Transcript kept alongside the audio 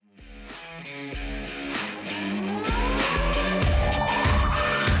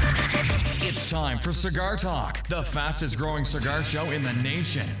time for Cigar Talk, the fastest growing cigar show in the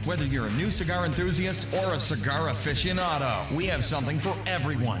nation. Whether you're a new cigar enthusiast or a cigar aficionado, we have something for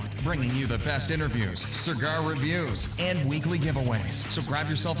everyone, bringing you the best interviews, cigar reviews, and weekly giveaways. So grab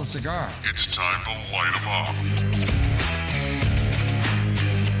yourself a cigar. It's time to light 'em up.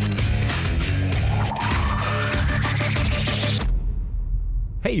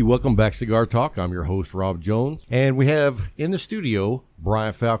 Hey, welcome back to Cigar Talk. I'm your host, Rob Jones, and we have in the studio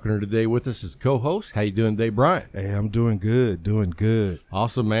Brian Falconer today with us as co-host. How you doing today, Brian? Hey, I'm doing good.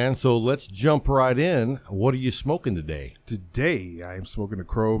 Awesome, man. So let's jump right in. What are you smoking today? Today, I am smoking a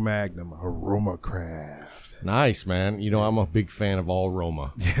Crow Magnum Aroma Craft. Nice, man. You know, I'm a big fan of all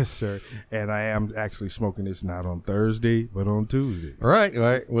Roma. Yes, sir. And I am actually smoking this not on Thursday, but on Tuesday. All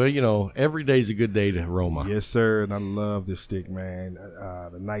right. Well, you know, every day's a good day to Roma. Yes, sir. And I love this stick, man.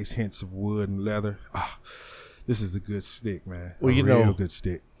 The nice hints of wood and leather. This is a good stick, man. Well, you real know, good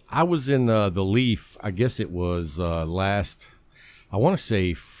stick. I was in the Leaf, I guess it was I want to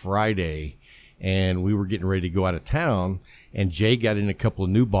say Friday, and we were getting ready to go out of town, and Jay got in a couple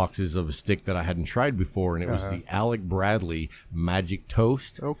of new boxes of a stick that I hadn't tried before, and it was the Alec Bradley Magic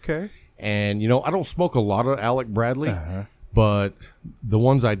Toast. Okay. And, you know, I don't smoke a lot of Alec Bradley, but the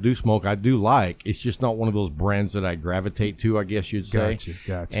ones I do smoke, I do like. It's just not one of those brands that I gravitate to, I guess you'd say.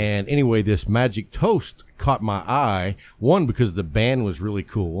 Gotcha. And anyway, this Magic Toast caught my eye, one, because the band was really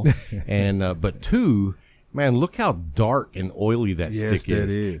cool, and but two, man, look how dark and oily that stick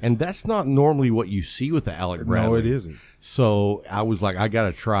is. And that's not normally what you see with the Alec Bradley. No, it isn't. So I was like, I got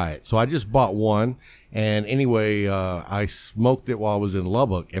to try it. So I just bought one. And anyway, I smoked it while I was in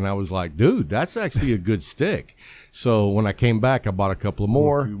Lubbock. And I was like, dude, that's actually a good stick. So when I came back, I bought a couple of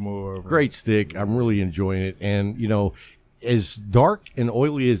more. A few more. Great stick. I'm really enjoying it. And, you know, as dark and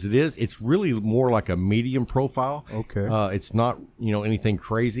oily as it is, it's really more like a medium profile. Okay. It's not, you know, anything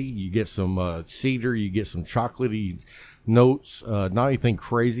crazy. You get some cedar, you get some chocolatey notes, not anything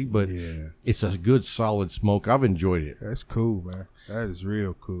crazy, but it's a good solid smoke. I've enjoyed it. That's cool, man. That is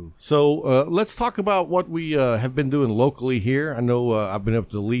real cool. So let's talk about what we have been doing locally here. I know I've been up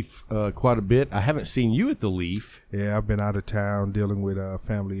to the Leaf quite a bit. I haven't seen you at the Leaf. Yeah, I've been out of town dealing with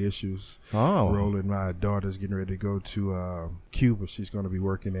family issues. Rolling, my daughter's getting ready to go to Cuba. She's going to be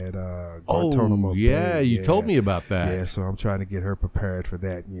working at Guantanamo Bay. You told me about that. Yeah, so I'm trying to get her prepared for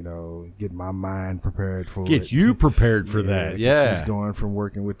that, you know, get my mind prepared for it. Get you prepared for that, yeah. She's going from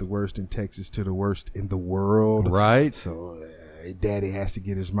working with the worst in Texas to the worst in the world. Right. So Daddy has to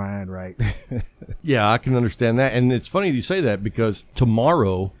get his mind right. Yeah, I can understand that. And it's funny you say that because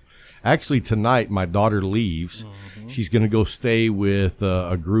actually tonight, my daughter leaves. Mm-hmm. She's going to go stay with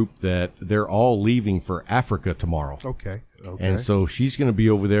a group that they're all leaving for Africa tomorrow. Okay. And so she's going to be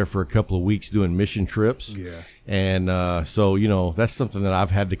over there for a couple of weeks doing mission trips. Yeah. And so, you know, that's something that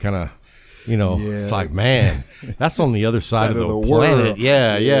I've had to kind of, you know, it's like, man, that's on the other side of the planet. World.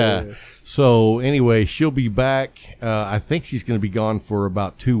 Yeah. So anyway, she'll be back. I think she's going to be gone for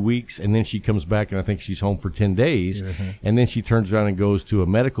about 2 weeks, and then she comes back, and I think she's home for 10 days. And then she turns around and goes to a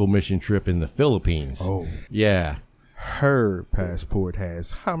medical mission trip in the Philippines. Oh. Yeah. Her passport has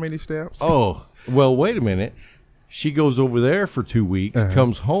how many stamps? Oh, well, wait a minute. She goes over there for 2 weeks,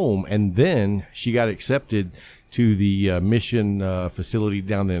 comes home, and then she got accepted to the mission facility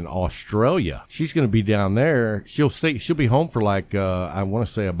down in Australia. She's going to be down there. She'll be home for like I want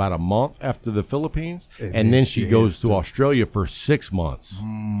to say about a month after the Philippines, and then she goes to Australia for 6 months.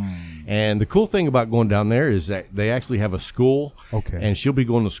 And the cool thing about going down there is that they actually have a school. Okay. And she'll be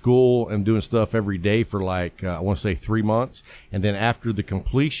going to school and doing stuff every day for like I want to say 3 months, and then after the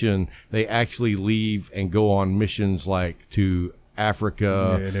completion, they actually leave and go on missions like to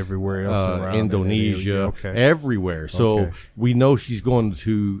Africa, and everywhere else around Indonesia, everywhere. So we know she's going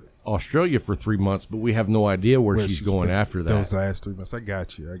to Australia for 3 months, but we have no idea where she's going after that. Those last 3 months, I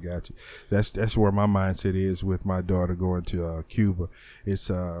got you. That's where my mindset is with my daughter going to Cuba. It's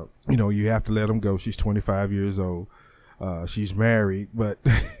you know, you have to let them go. She's 25 years old. She's married, but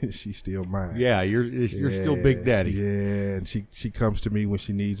she's still mine. Yeah, you're still Big Daddy. Yeah, and she comes to me when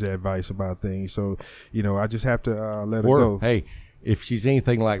she needs advice about things. So, you know, I just have to let her go. Hey, if she's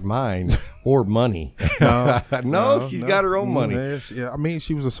anything like mine, or money. No, she's got her own money. Yeah, I mean,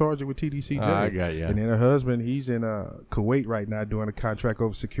 she was a sergeant with TDCJ. I got you. And then her husband, he's in Kuwait right now doing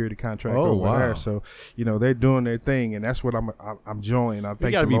a security contract over there. So, you know, they're doing their thing, and that's what I'm enjoying. I thank the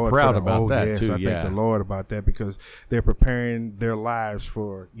Lord. You got to be proud about that, too. I thank the Lord about that because they're preparing their lives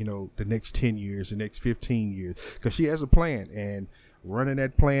for, you know, the next 10 years, the next 15 years. Because she has a plan, and running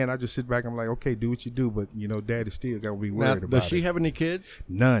that plan, I just sit back and I'm like, okay, do what you do, but you know, Daddy still got to be worried about it. Does she have any kids?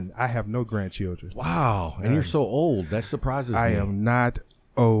 None. I have no grandchildren. Wow. None. And you're so old. That surprises me. I am not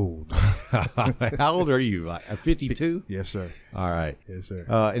Old. How old are you? Like 52? Yes, sir. All right. Yes,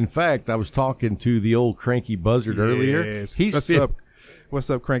 sir. In fact, I was talking to the old Cranky Buzzard earlier. Yes. He's What's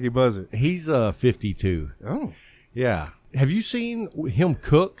up, Cranky Buzzard? He's 52. Oh. Yeah. Have you seen him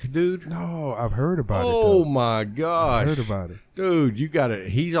cook, dude? No, I've heard about it. Oh though. my gosh. I heard about it. Dude, you got to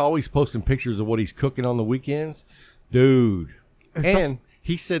He's always posting pictures of what he's cooking on the weekends. Dude. And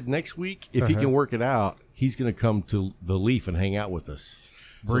he said next week, if he can work it out, he's going to come to the Leaf and hang out with us.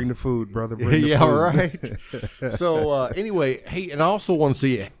 Bring the food, brother. Bring the Yeah, food. right. So anyway, hey, and I also want to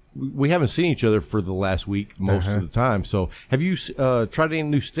see, we haven't seen each other for the last week most of the time. So have you tried any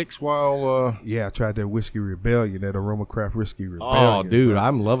new sticks while? Yeah, I tried that Whiskey Rebellion, that Aroma Craft Whiskey Oh, Rebellion. dude,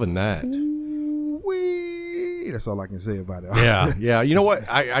 I'm loving that. Wee. That's all I can say about it. Yeah, yeah. You know what?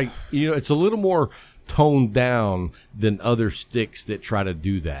 It's a little more toned down than other sticks that try to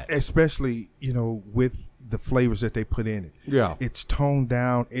do that. Especially, with the flavors that they put in it. Yeah. It's toned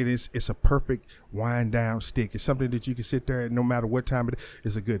down. It's a perfect wind down stick. It's something that you can sit there and no matter what time it is,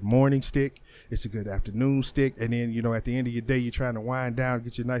 it's a good morning stick. It's a good afternoon stick. And then, at the end of your day, you're trying to wind down,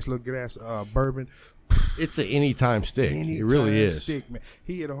 get your nice little glass bourbon. It's an anytime stick. It really is. Stick, man.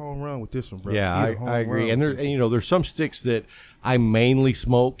 He hit a home run with this one, bro. Yeah, I agree. And there's there's some sticks that I mainly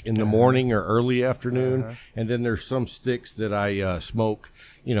smoke in the morning or early afternoon, and then there's some sticks that I smoke,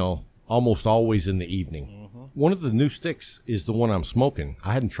 almost always in the evening. One of the new sticks is the one I'm smoking.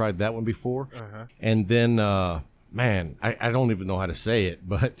 I hadn't tried that one before. And then, man, I don't even know how to say it,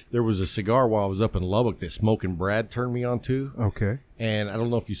 but there was a cigar while I was up in Lubbock that Smoking Brad turned me on to. Okay. And I don't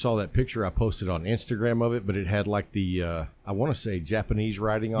know if you saw that picture I posted on Instagram of it, but it had like the, I want to say Japanese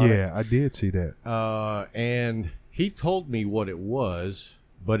writing on it. Yeah, I did see that. And he told me what it was,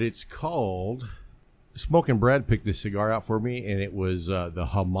 but it's called, Smoking Brad picked this cigar out for me, and it was the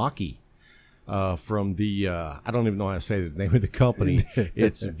Hamaki. From the, I don't even know how to say the name of the company.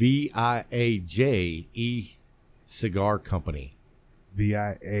 It's VIAJE Cigar Company.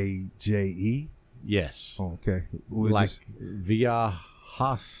 VIAJE? Yes. Oh, okay. Like Viahi.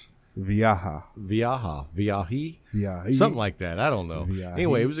 Viahi? Something like that. I don't know. Viahi.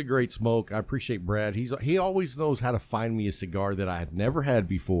 Anyway, it was a great smoke. I appreciate Brad. He always knows how to find me a cigar that I have never had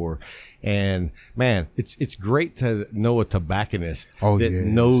before. And man, it's great to know a tobacconist that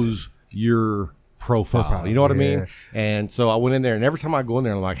knows your profile. You know what I mean? And so I went in there, and every time I go in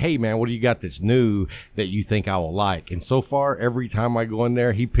there, I'm like, hey, man, what do you got that's new that you think I will like? And so far, every time I go in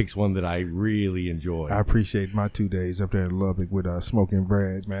there, he picks one that I really enjoy. I appreciate my 2 days up there in Lubbock with Smoking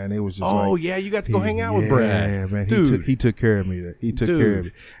Brad, man. It was just yeah, you got to go hang out with Brad. Yeah, man. Dude. He took care of me. He took care of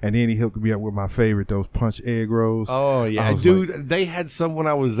me. And then he hooked me up with my favorite, those punch egg rolls. Oh, yeah. Dude, they had some when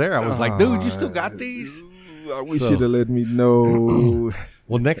I was there. I was like, dude, you still got these? I wish you'd have let me know.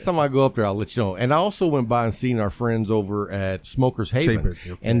 Well, next time I go up there, I'll let you know. And I also went by and seen our friends over at Smokers Haven.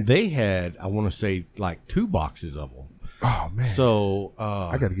 Okay. And they had, I want to say, like 2 boxes of them. Oh, man. So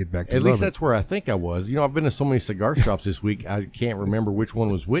I got to get back to at Lubbock. least that's where I think I was. I've been to so many cigar shops this week, I can't remember which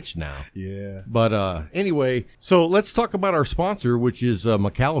one was which now. Yeah. But anyway, so let's talk about our sponsor, which is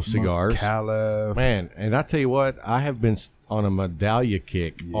McAuliffe Cigars. McAuliffe. Man, and I tell you what, I have been on a medallia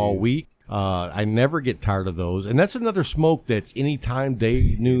kick all week. I never get tired of those. And that's another smoke that's anytime,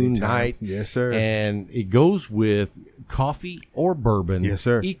 day, noon, night. Yes, sir. And it goes with coffee or bourbon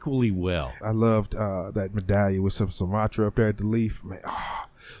equally well. I loved that medallion with some Sumatra up there at the Leaf. Man,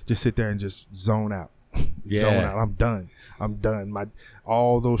 just sit there and just zone out. Zone out. I'm done.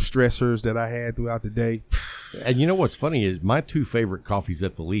 All those stressors that I had throughout the day. And you know what's funny is my 2 favorite coffees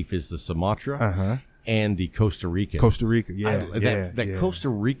at the Leaf is the Sumatra and the Costa Rican. Costa Rica, that Costa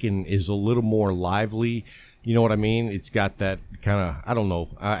Rican is a little more lively. You know what I mean? It's got that kind of, I don't know,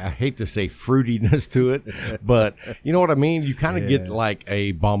 I hate to say fruitiness to it, but you know what I mean? You kind of get like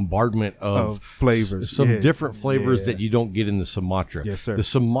a bombardment of flavors. Some different flavors that you don't get in the Sumatra. Yes, sir. The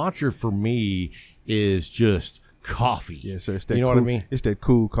Sumatra for me is just coffee. Yes, sir. It's that you know what I mean? It's that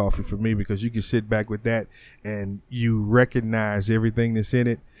cool coffee for me because you can sit back with that and you recognize everything that's in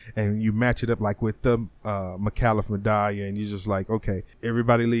it. And you match it up like with the McAuliffe medallion, and you're just like, okay,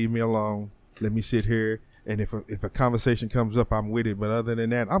 everybody leave me alone. Let me sit here. And if a conversation comes up, I'm with it. But other than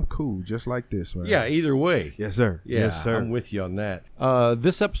that, I'm cool, just like this, man. Yeah, either way. Yes, sir. Yeah, yes, sir. I'm with you on that.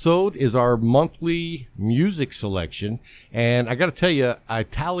 This episode is our monthly music selection. And I got to tell you, I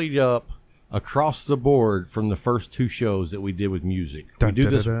tallied up across the board from the first 2 shows that we did with music. We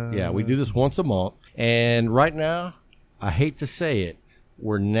do this once a month. And right now, I hate to say it,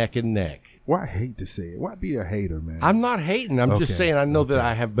 were neck and neck. Well, I hate to say it. Why be a hater, man? I'm not hating. I'm just Okay, saying I know that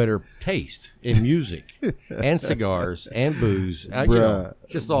I have better taste in music and cigars and booze.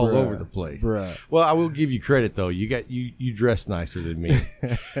 Just all over the place. Bruh. Well, I will give you credit though. You dress nicer than me,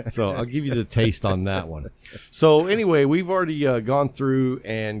 so I'll give you the taste on that one. So anyway, we've already gone through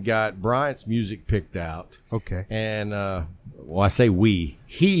and got Bryant's music picked out. Okay. And well, I say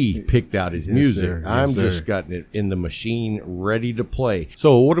he picked out his music. sir. Yes, I'm sir. just gotten it in the machine, ready to play.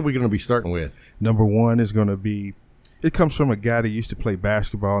 So what are we going to be starting with? Number one is going to be, it comes from a guy that used to play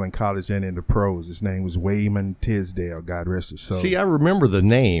basketball in college and in the pros. His name was Wayman Tisdale, God rest his soul. See, I remember the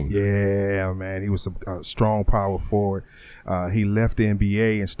name. Yeah, man. He was a strong power forward. He left the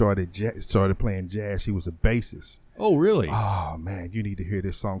NBA and started playing jazz. He was a bassist. Oh, really? Oh, man, you need to hear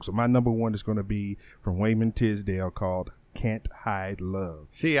this song. So my number one is going to be from Wayman Tisdale called Can't Hide Love.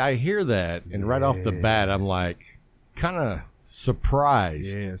 See, I hear that, and right off the bat, I'm like, kind of surprised.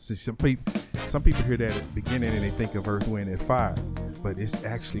 Yeah, see, some people hear that at the beginning and they think of Earth, Wind, and Fire, but it's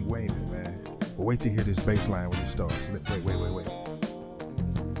actually Wayman, man. But wait to hear this bass line when it starts. Wait.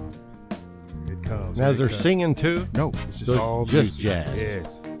 It comes. Now, is there singing too? No, it's just So it's all just music. jazz.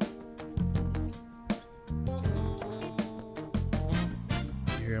 Yes.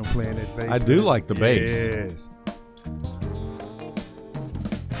 You hear him playing that bass? I do man? like the bass. Yes.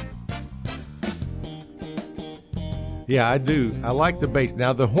 Yeah, I do. I like the bass.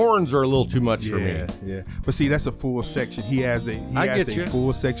 Now, the horns are a little too much for me. Yeah. But see, that's a full section. He has a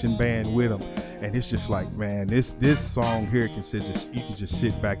full section band with him, and it's just like, man, this song here you can just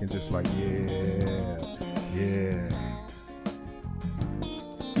sit back and just like, yeah.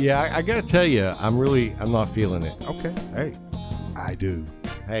 Yeah, I got to tell you, I'm not feeling it. Okay. Hey, I do.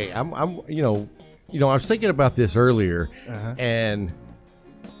 Hey, I'm I was thinking about this earlier, and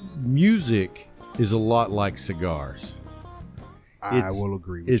music is a lot like cigars. I will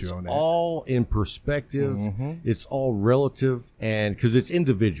agree with you on that. It's all in perspective. It's all relative, and because it's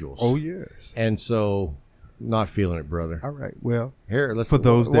individuals. Oh yes. And so, not feeling it, brother. All right. Well, Here, let's. For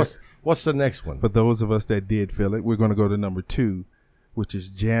those what's the next one? for those of us that did feel it, we're going to go to number 2, which is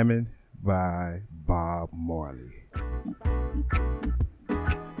Jammin' by Bob Marley.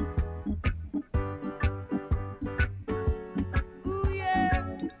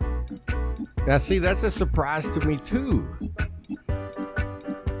 Now, see, that's a surprise to me too.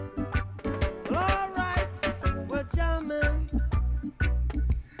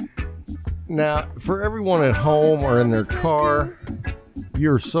 Now, for everyone at home or in their car,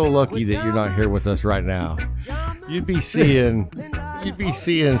 you're so lucky that you're not here with us right now. You'd be seeing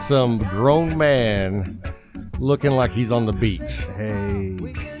some grown man looking like he's on the beach. Hey,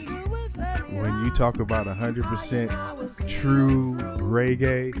 when you talk about 100% true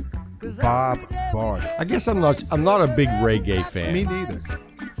reggae, Bob Marley. I guess I'm not a big reggae fan. Me neither.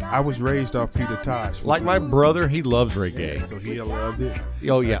 I was raised off Peter Tosh. Like my brother, he loves reggae. So he'll love this.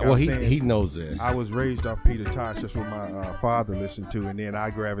 Oh yeah, Like I well was he saying, knows this. I was raised off Peter Tosh. That's what my father listened to, and then I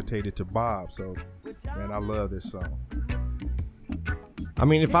gravitated to Bob. So, man, I love this song. I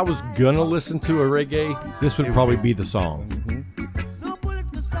mean, if I was gonna listen to a reggae, this would probably be the song. No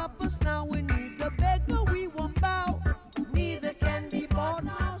bullet to stop us now. We need to beg, no, we won't bow. Neither can be bought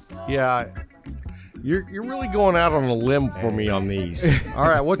now. So Yeah, you're really going out on a limb for me on these. All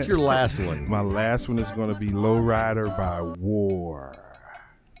right, what's your last one? My last one is going to be Lowrider by War.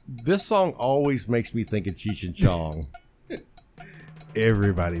 This song always makes me think of Cheech and Chong.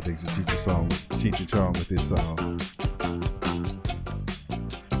 Everybody thinks of Cheech and Chong with this song.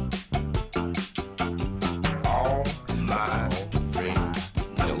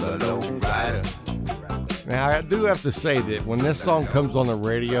 Now, I do have to say that when this song comes on the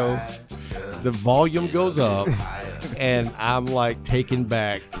radio, the volume goes up, and I'm like taken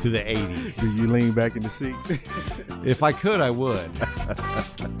back to the 80s. Do you lean back in the seat? If I could, I would.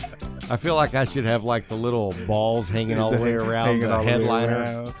 I feel like I should have like the little balls hanging all the way around Hanging the all way headliner.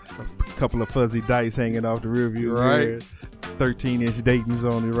 around. A couple of fuzzy dice hanging off the rearview Right. mirror. 13-inch Dayton's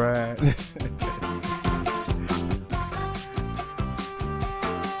on the ride.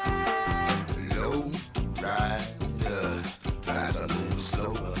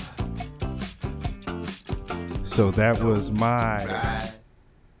 So that was my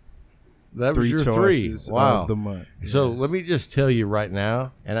That was three your choices three. Wow. of the month. So Yes. let me just tell you right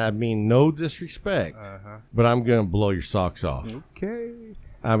now, and I mean no disrespect, but I'm going to blow your socks off. Okay.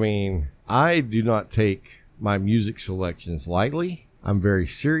 I mean, I do not take my music selections lightly. I'm very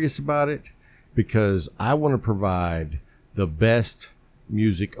serious about it because I want to provide the best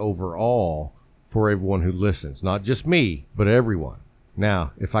music overall for everyone who listens. Not just me, but everyone.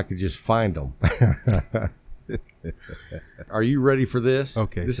 Now, if I could just find them. Are you ready for this?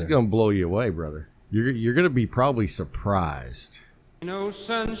 Okay, This sir. is going to blow you away, brother. You're going to be probably surprised. No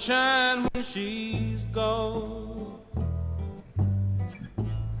sunshine when she's gone.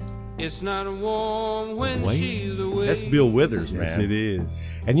 It's not warm when she's away. That's Bill Withers, man. Yes, it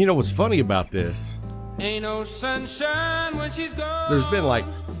is. And you know what's funny about this? Ain't no sunshine when she's gone. There's been like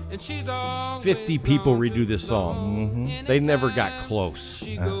and she's always 50 people gone redo too this song. long. They never got Anytime close.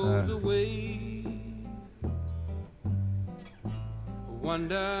 She goes away.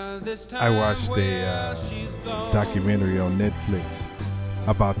 Wonder this time I watched where a she's gone. documentary on Netflix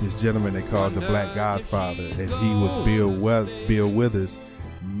about this gentleman they called the Black Godfather, and he was Bill Withers'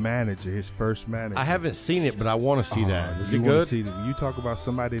 manager, his first manager. I haven't seen it, but I want to see that. Is you it wanna good? See that? You talk about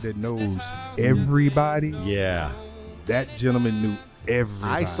somebody that knows everybody. Yeah. That gentleman knew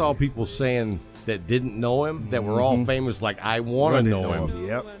everybody. I saw people saying that didn't know him that were all famous, like, I want to Running know on him.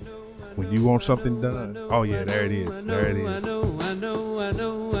 Yep. When you want something done, oh yeah, there it is. There it is.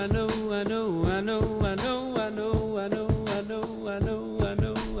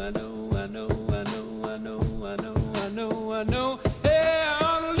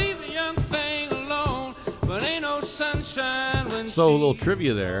 So, a little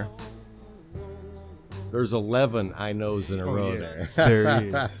trivia there. There's 11 I knows in a row there. There it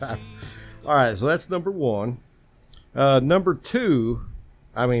is. All right, so that's number one. Number two,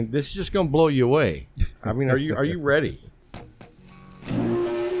 I mean, this is just going to blow you away. I mean, are you ready?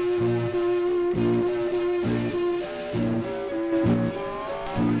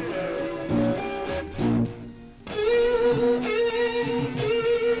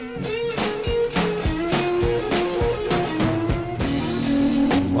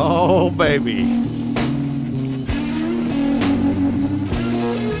 Oh, baby.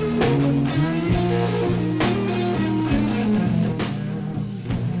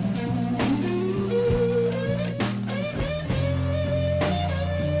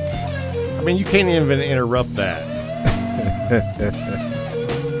 I mean, you can't even interrupt that.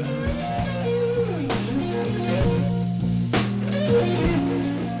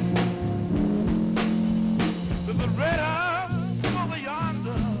 There's a red house over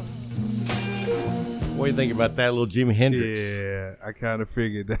yonder. What do you think about that little Jimi Hendrix? Yeah, I kind of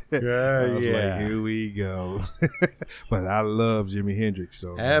figured that. Yeah, I was yeah. like, here we go. But I love Jimi Hendrix,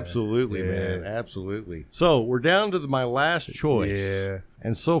 so Absolutely, man. Yes. Absolutely. So we're down to my last choice. Yeah.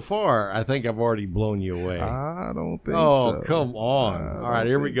 And so far, I think I've already blown you away. I don't think Oh, so. come on. I All right, don't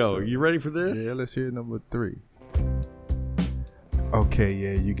here we think go. so. You ready for this? Yeah, let's hear number 3. Okay,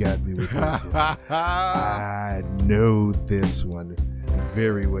 yeah, you got me with this one. I know this one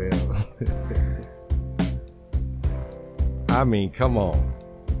very well. I mean, come on.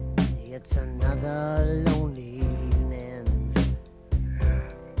 It's another lonely evening.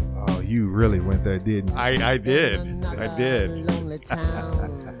 Oh, you really went there, didn't you? I did. Another I did. lonely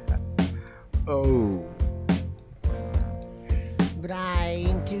town. Oh, But I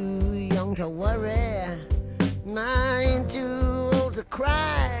ain't too young to worry. I ain't too old to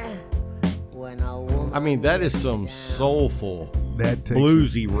cry. When a woman I mean, that is some soulful, that takes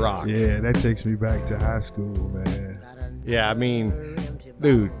bluesy rock. Yeah, that takes me back to high school, man. Yeah, I mean,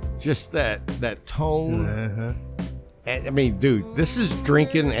 dude, just that tone. Uh-huh. And, I mean, dude, this is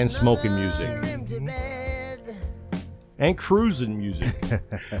drinking and smoking music empty bed. and cruising music.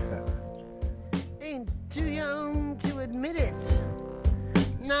 Ain't too young to admit it.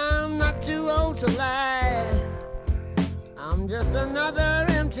 No, I'm not too old to lie. I'm just another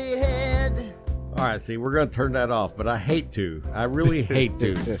empty head. All right, see, we're going to turn that off, but I hate to. I really hate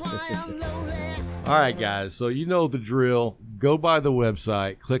to. That's why I'm lonely. All right, guys, so you know the drill. Go by the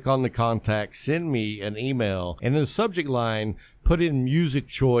website, click on the contact, send me an email, and in the subject line, put in music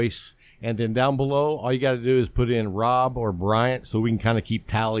choice. And then down below, all you got to do is put in Rob or Bryant so we can kind of keep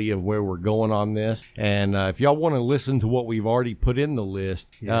tally of where we're going on this. And if y'all want to listen to what we've already put in the list,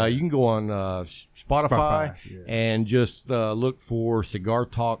 you can go on Spotify, yeah. and just look for Cigar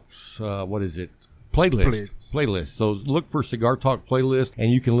Talks, Playlist. So look for Cigar Talk Playlist,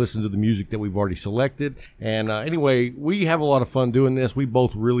 and you can listen to the music that we've already selected. And anyway, we have a lot of fun doing this. We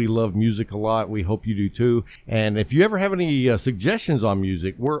both really love music a lot. We hope you do too. And if you ever have any suggestions on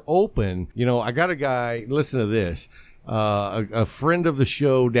music, we're open. You know, I got a guy, listen to this. A friend of the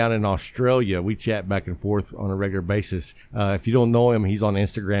show down in Australia. We chat back and forth on a regular basis. If you don't know him, he's on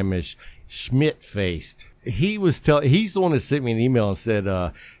Instagram as Schmidt-faced. He's the one that sent me an email and said,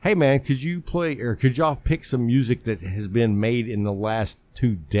 hey man, could y'all pick some music that has been made in the last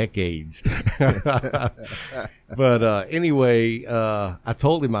 2 decades? But anyway, I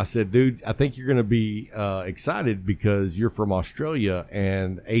told him, I said, dude, I think you're going to be excited because you're from Australia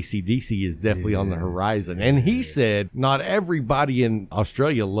and AC/DC is definitely on the horizon. And he said, not everybody in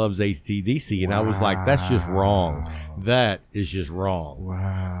Australia loves AC/DC. And I was like, that's just wrong. That is just wrong.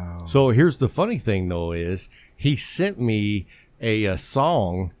 Wow. So here's the funny thing, though, is he sent me a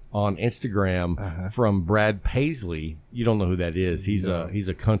song on Instagram from Brad Paisley. You don't know who that is. He's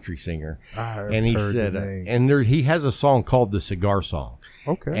a country singer. And he said, he has a song called the Cigar Song.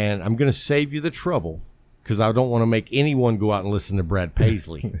 Okay. And I'm going to save you the trouble because I don't want to make anyone go out and listen to Brad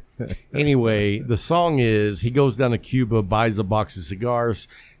Paisley. Anyway, the song is, he goes down to Cuba, buys a box of cigars,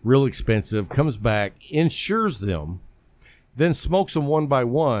 real expensive, comes back, insures them, then smokes them one by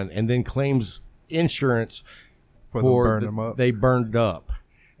one, and then claims insurance for burn them up. They burned up.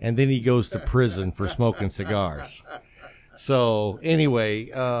 And then he goes to prison for smoking cigars. So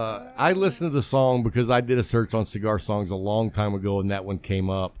anyway, I listened to the song because I did a search on cigar songs a long time ago, and that one came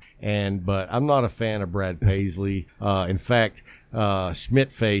up. But I'm not a fan of Brad Paisley. In fact,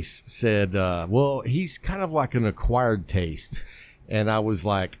 Schmidt-face said, well, he's kind of like an acquired taste. And I was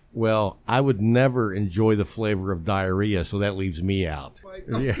like, well, I would never enjoy the flavor of diarrhea, so that leaves me out.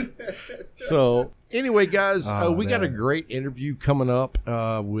 Yeah. So anyway, guys, we got a great interview coming up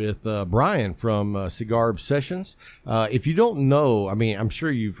with Brian from Cigar Obsessions. If you don't know, I mean, I'm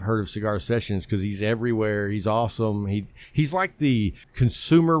sure you've heard of Cigar Obsessions because he's everywhere. He's awesome. He's like the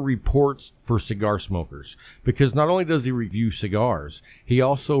Consumer Reports for cigar smokers, because not only does he review cigars, he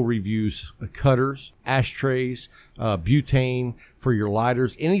also reviews cutters, ashtrays, butane for your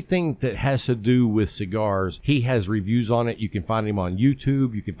lighters, anything that has to do with cigars. He has reviews on it. You can find him on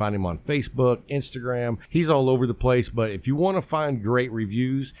YouTube. You can find him on Facebook, Instagram. He's all over the place. But if you want to find great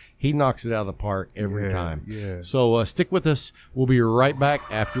reviews, he knocks it out of the park every time. Yeah. So stick with us. We'll be right back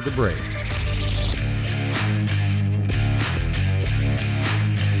after the break.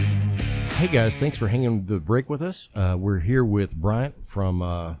 Hey guys, thanks for hanging the break with us. We're here with Bryant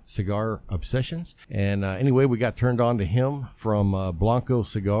from Cigar Obsessions. And anyway, we got turned on to him from Blanco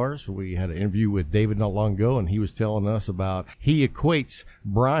Cigars. We had an interview with David not long ago, and he was telling us about, he equates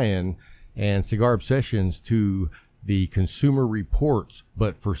Brian and Cigar Obsessions to the Consumer Reports,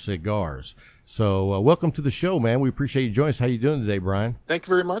 but for cigars. So welcome to the show, man. We appreciate you joining us. How you doing today, Brian? Thank you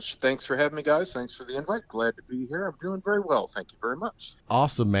very much. Thanks for having me, guys. Thanks for the invite. Glad to be here. I'm doing very well. Thank you very much.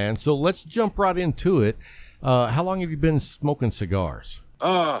 Awesome, man. So let's jump right into it. How long have you been smoking cigars?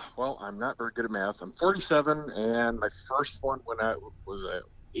 Well, I'm not very good at math. I'm 47, and my first one when I was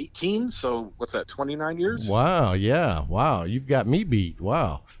 18. So what's that, 29 years? Wow, yeah. Wow, you've got me beat.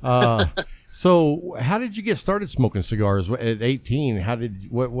 Wow. So how did you get started smoking cigars at 18?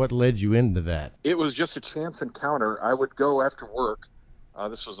 What led you into that? It was just a chance encounter. I would go after work.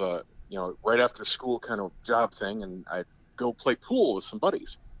 This was a, right after school kind of job thing, and I'd go play pool with some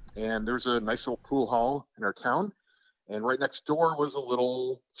buddies. And there's a nice little pool hall in our town, and right next door was a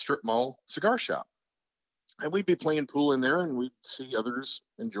little strip mall cigar shop. And we'd be playing pool in there, and we'd see others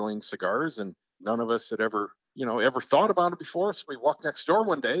enjoying cigars, and none of us had ever thought about it before. So we walked next door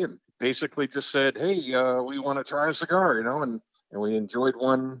one day and basically just said, hey, we want to try a cigar, and we enjoyed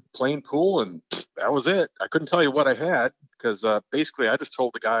one playing pool, and that was it. I couldn't tell you what I had because basically I just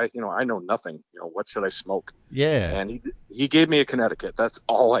told the guy, I know nothing. What should I smoke? Yeah. And he gave me a Connecticut. That's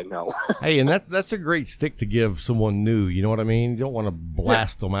all I know. Hey, and that's a great stick to give someone new. You know what I mean? You don't want to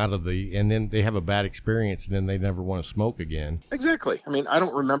blast them out of and then they have a bad experience and then they never want to smoke again. Exactly. I mean, I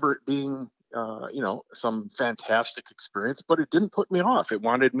don't remember it being some fantastic experience, but it didn't put me off. It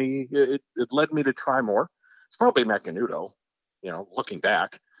led me to try more. It's probably Macanudo, looking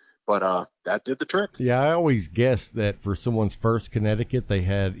back, but that did the trick. Yeah, I always guessed that for someone's first Connecticut, they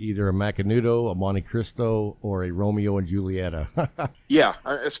had either a Macanudo, a Monte Cristo, or a Romeo and Julieta. Yeah,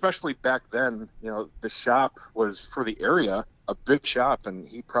 especially back then, the shop was for the area, a big shop, and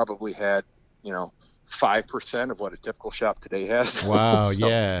he probably had, 5% of what a typical shop today has. Wow, So,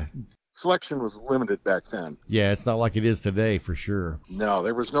 yeah. selection was limited back then. Yeah, it's not like it is today for sure. No,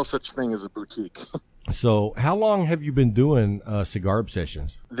 there was no such thing as a boutique. So how long have you been doing Cigar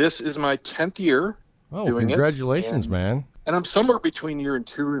Obsessions? This is my 10th year doing congratulations, man. And I'm somewhere between year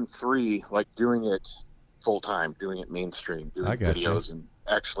 2 and 3, like doing it full time, doing it mainstream, doing videos and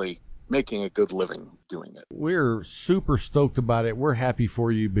actually making a good living doing it. We're super stoked about it. We're happy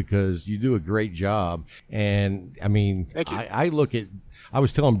for you because you do a great job. And I mean, Thank you. I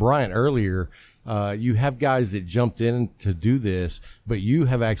was telling Brian earlier, you have guys that jumped in to do this, but you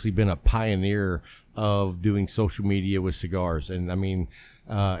have actually been a pioneer of doing social media with cigars. And I mean,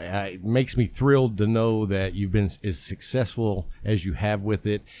 it makes me thrilled to know that you've been as successful as you have with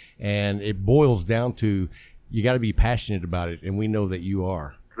it. And it boils down to, you got to be passionate about it. And we know that you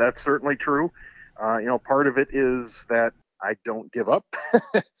are. That's certainly true. Part of it is that I don't give up.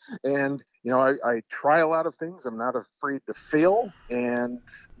 And, I try a lot of things. I'm not afraid to fail. And,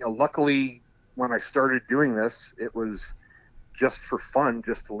 luckily, when I started doing this, it was just for fun,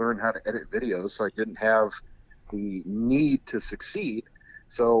 just to learn how to edit videos. So I didn't have the need to succeed.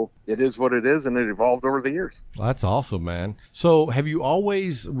 So it is what it is, and it evolved over the years. Well, that's awesome, man. So have you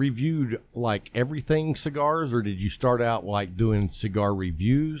always reviewed like everything cigars, or did you start out like doing cigar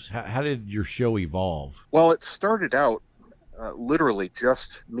reviews? How did your show evolve? Well, it started out literally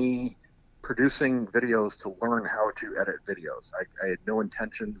just me producing videos to learn how to edit videos. I had no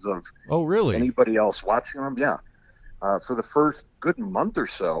intentions of anybody else watching them. Yeah. For the first good month or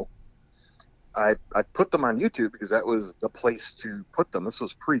so, I put them on YouTube because that was the place to put them. This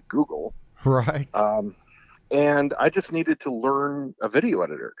was pre-Google. Right. And I just needed to learn a video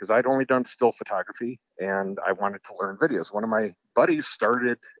editor because I'd only done still photography and I wanted to learn videos. One of my buddies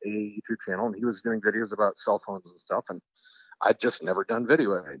started a YouTube channel and he was doing videos about cell phones and stuff. And I'd just never done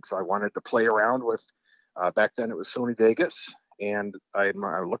video editing. So I wanted to play around with, back then it was Sony Vegas. And I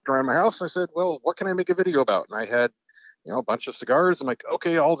looked around my house and I said, well, what can I make a video about? And I had a bunch of cigars. I'm like,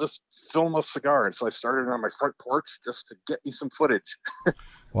 okay, I'll just film a cigar. And so I started on my front porch just to get me some footage.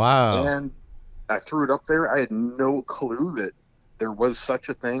 Wow. And I threw it up there. I had no clue that there was such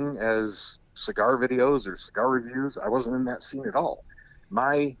a thing as cigar videos or cigar reviews. I wasn't in that scene at all.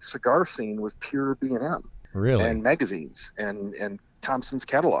 My cigar scene was pure B&M. Really? And magazines and Thompson's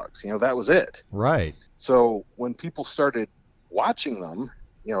catalogs. That was it. Right. So when people started watching them,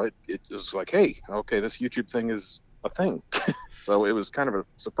 it was like, hey, okay, this YouTube thing is a thing. So it was kind of a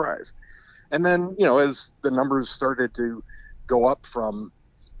surprise. And then, as the numbers started to go up from,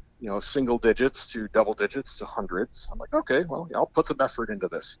 single digits to double digits to hundreds, I'm like, okay, well, I'll put some effort into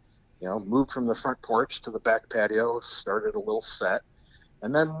this. Moved from the front porch to the back patio, started a little set,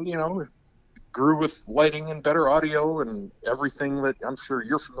 and then, grew with lighting and better audio and everything that I'm sure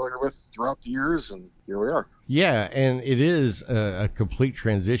you're familiar with throughout the years, and here we are. Yeah, and it is a complete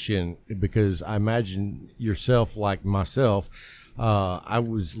transition because I imagine yourself like myself. I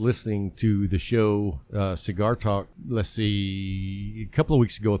was listening to the show Cigar Talk, let's see, a couple of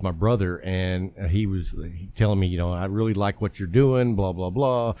weeks ago with my brother, and he was telling me, I really like what you're doing, blah, blah,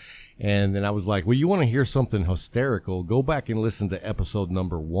 blah. And then I was like, well, you want to hear something hysterical? Go back and listen to episode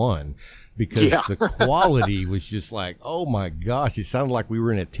number 1 because the quality was just like, oh my gosh, it sounded like we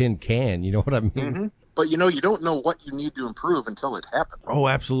were in a tin can. You know what I mean? Mm-hmm. But you don't know what you need to improve until it happens. Oh,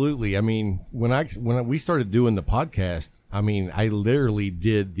 absolutely. I mean, when we started doing the podcast, I mean, I literally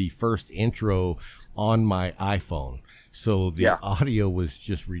did the first intro on my iPhone. So the audio was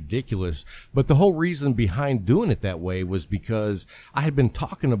just ridiculous. But the whole reason behind doing it that way was because I had been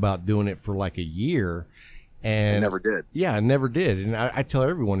talking about doing it for like a year. And I never did. Yeah, I never did. And I tell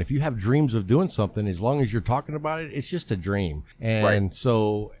everyone, if you have dreams of doing something, as long as you're talking about it, it's just a dream. And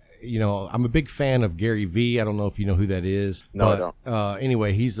so, I'm a big fan of Gary Vee. I don't know if you know who that is. No, but, I don't.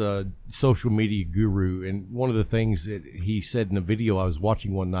 Anyway, he's a social media guru. And one of the things that he said in a video I was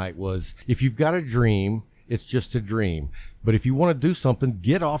watching one night was, if you've got a dream, it's just a dream. But if you want to do something,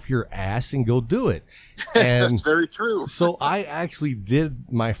 get off your ass and go do it. And that's very true. So I actually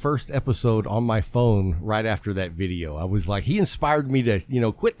did my first episode on my phone right after that video. I was like, he inspired me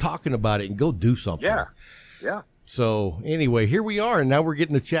to, quit talking about it and go do something. Yeah. So anyway, here we are, and now we're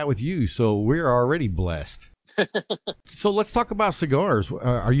getting to chat with you. So we're already blessed. So let's talk about cigars.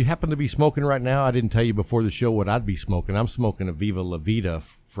 Are you happen to be smoking right now? I didn't tell you before the show what I'd be smoking. I'm smoking a Viva La Vida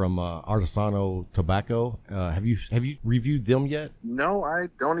from Artesano Tobacco. Have you reviewed them yet? No, I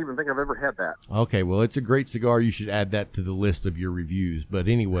don't even think I've ever had that. Okay, well, it's a great cigar. You should add that to the list of your reviews. But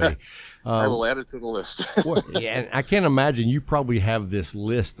anyway, I will add it to the list. Well, yeah, and I can't imagine you probably have this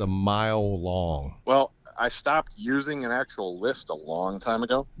list a mile long. Well, I stopped using an actual list a long time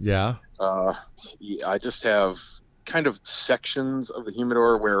ago. Yeah. I just have kind of sections of the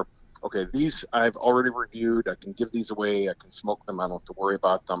humidor where, okay, these I've already reviewed. I can give these away. I can smoke them. I don't have to worry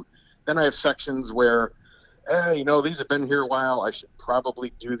about them. Then I have sections where, these have been here a while. I should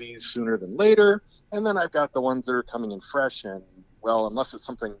probably do these sooner than later. And then I've got the ones that are coming in fresh. And, well, unless it's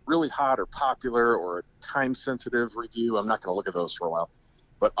something really hot or popular or a time-sensitive review, I'm not going to look at those for a while.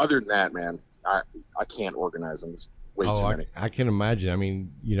 But other than that, man, I can't organize them. It's way too many. I can imagine. I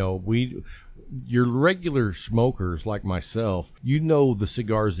mean, your regular smokers like myself, the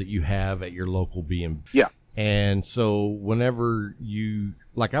cigars that you have at your local B&B. Yeah. And so whenever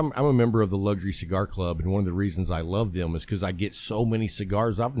I'm a member of the Luxury Cigar Club, and one of the reasons I love them is because I get so many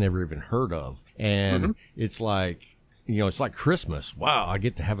cigars I've never even heard of. And it's like, it's like Christmas. Wow, I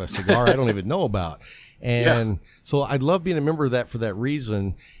get to have a cigar I don't even know about. And so I love being a member of that for that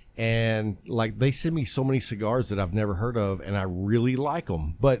reason. And like they send me so many cigars that I've never heard of, and I really like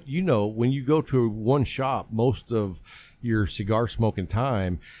them. But when you go to one shop, most of your cigar smoking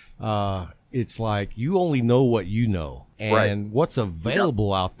time, it's like you only know what you know, and what's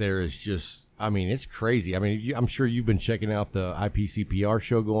available out there is just, it's crazy. I'm sure you've been checking out the IPCPR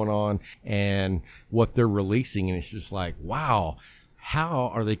show going on and what they're releasing, and it's just like, wow. How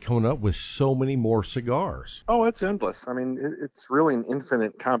are they coming up with so many more cigars? Oh, it's endless. It's really an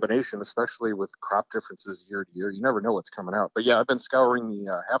infinite combination, especially with crop differences year to year. You never know what's coming out. But yeah, I've been scouring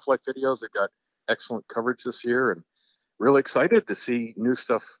the Half-Life videos. They've got excellent coverage this year, and really excited to see new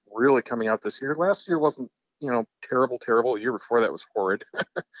stuff really coming out this year. Last year wasn't, terrible. The year before that was horrid.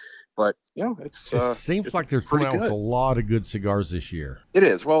 But, it seems like they're coming out with a lot of good cigars this year. It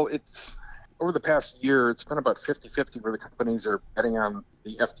is. Well, over the past year, it's been about 50-50 where the companies are betting on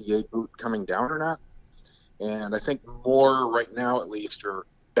the FDA boot coming down or not. And I think more right now, at least, are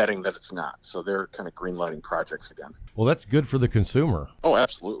betting that it's not. So they're kind of green-lighting projects again. Well, that's good for the consumer. Oh,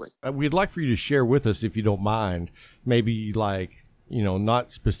 absolutely. We'd like for you to share with us, if you don't mind, maybe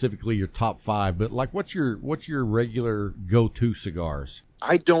not specifically your top 5, but what's your regular go-to cigars?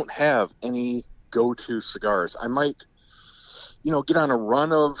 I don't have any go-to cigars. I might get on a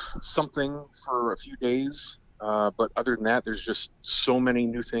run of something for a few days. But other than that, there's just so many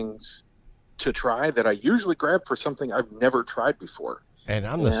new things to try that I usually grab for something I've never tried before. And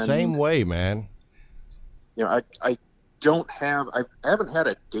I'm the same way, man. I haven't had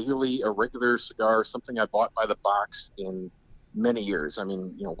a regular cigar, something I bought by the box in many years.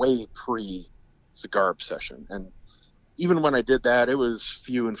 Way pre-cigar obsession. And even when I did that, it was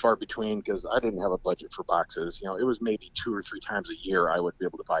few and far between because I didn't have a budget for boxes. It was maybe 2 or 3 times a year I would be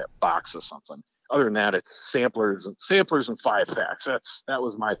able to buy a box of something. Other than that, it's samplers and 5-packs. That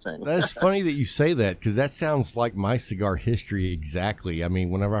was my thing. That's funny that you say that because that sounds like my cigar history exactly.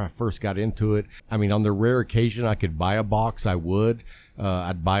 Whenever I first got into it, on the rare occasion I could buy a box, I would.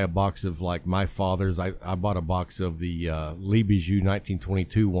 I'd buy a box of my father's. I bought a box of the Lee Bijou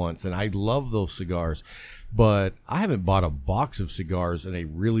 1922 once, and I love those cigars. But I haven't bought a box of cigars in a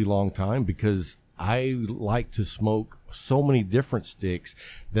really long time because I like to smoke so many different sticks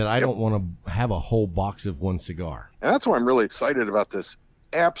that I don't want to have a whole box of one cigar. And that's why I'm really excited about this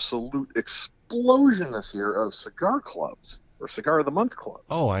absolute explosion this year of cigar clubs or Cigar of the Month clubs.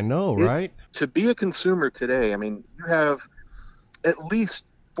 Oh, I know, right? To be a consumer today, you have at least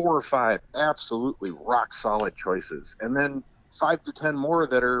 4 or 5 absolutely rock solid choices, and then 5 to 10 more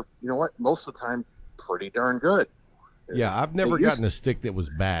that are, most of the time pretty darn good. Yeah, I've never gotten a stick that was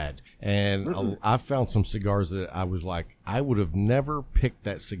bad, and I've found some cigars that I was like, I would have never picked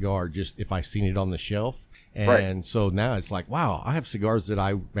that cigar just if I seen it on the shelf. And so now it's like, wow, I have cigars that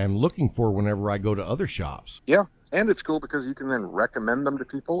I am looking for whenever I go to other shops. Yeah, and it's cool because you can then recommend them to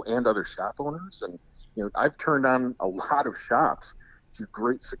people and other shop owners. And I've turned on a lot of shops to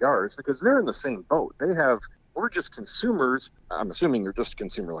great cigars because they're in the same boat. We're just consumers. I'm assuming you're just a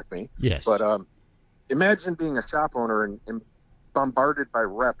consumer like me. Yes. But imagine being a shop owner and bombarded by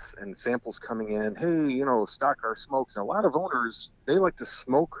reps and samples coming in. Hey, stock our smokes. And a lot of owners, they like to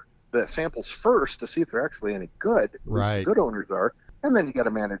smoke the samples first to see if they're actually any good. Right. Good owners are. And then you got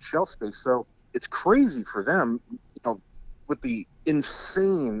to manage shelf space. So it's crazy for them, with the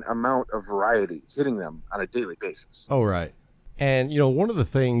insane amount of variety hitting them on a daily basis. Oh, right. And, one of the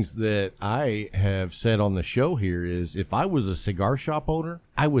things that I have said on the show here is if I was a cigar shop owner,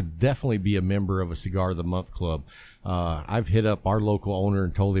 I would definitely be a member of a Cigar of the Month club. I've hit up our local owner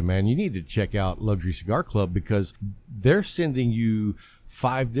and told him, man, you need to check out Luxury Cigar Club because they're sending you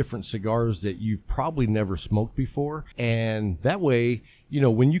 5 different cigars that you've probably never smoked before. And that way,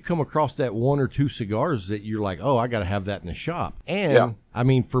 when you come across that 1 or 2 cigars that you're like, oh, I got to have that in the shop. And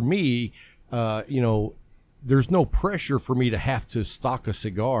for me, there's no pressure for me to have to stock a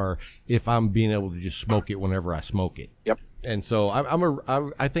cigar if I'm being able to just smoke it whenever I smoke it. Yep. And so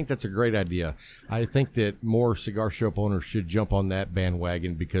I think that's a great idea. I think that more cigar shop owners should jump on that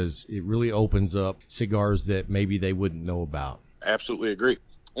bandwagon because it really opens up cigars that maybe they wouldn't know about. Absolutely agree.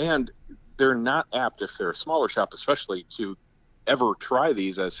 And they're not apt, if they're a smaller shop especially, to ever try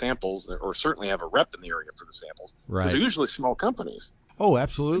these as samples or certainly have a rep in the area for the samples. Right. They're usually small companies. Oh,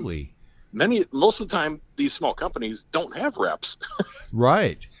 absolutely. Most of the time, these small companies don't have reps.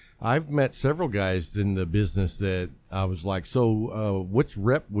 Right. I've met several guys in the business that I was like, so which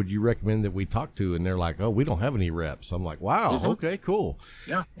rep would you recommend that we talk to? And they're like, oh, we don't have any reps. I'm like, wow, okay, cool.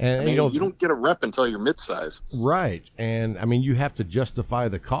 Yeah. And I mean, you don't get a rep until you're mid-size. Right. And I mean, you have to justify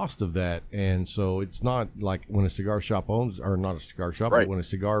the cost of that. And so it's not like when a cigar shop owns, or not a cigar shop, Right. but when a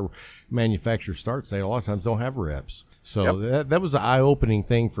cigar manufacturer starts, they a lot of times don't have reps. So that was an eye-opening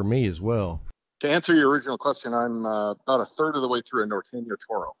thing for me as well. To answer your original question, I'm about a third of the way through a Norteño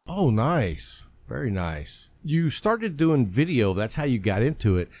Toro. Oh, nice. Very nice. You started doing video. That's how you got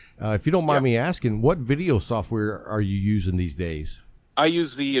into it. If you don't mind me asking, what video software are you using these days? I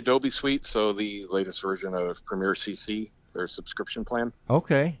use the Adobe Suite, so the latest version of Premiere CC, their subscription plan.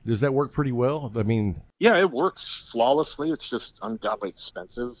 Okay. Does that work pretty well? I mean, Yeah, it works flawlessly. It's just ungodly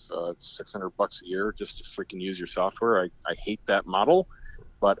expensive. It's $600 a year just to freaking use your software. I hate that model,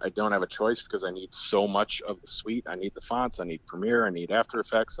 but I don't have a choice because I need so much of the suite. I need the fonts, I need Premiere, I need After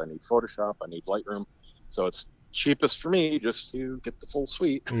Effects, I need Photoshop, I need Lightroom. So it's cheapest for me just to get the full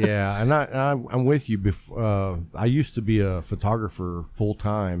suite. yeah, and I'm with you. I used to be a photographer full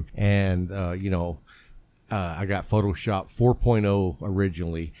time, and I got Photoshop 4.0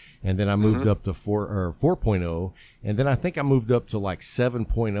 originally, and then I moved up to 4.0, and then I think I moved up to like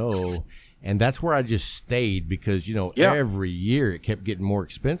 7.0. And that's where I just stayed because, every year it kept getting more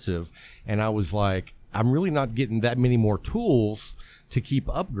expensive. And I was like, I'm really not getting that many more tools to keep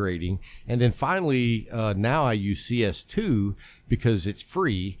upgrading. And then finally, now I use CS2 because it's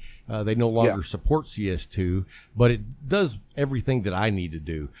free. They no longer support CS2, but it does everything that I need to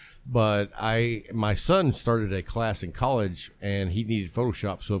do. But my son started a class in college and he needed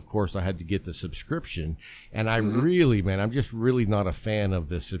Photoshop. So of course I had to get the subscription. And I I'm just really not a fan of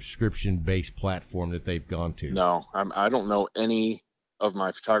the subscription based platform that they've gone to. No, I don't know any of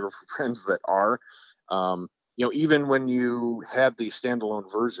my photographer friends that are. Even when you had the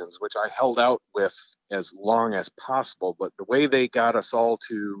standalone versions, which I held out with as long as possible, but the way they got us all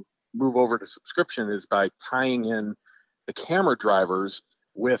to move over to subscription is by tying in the camera drivers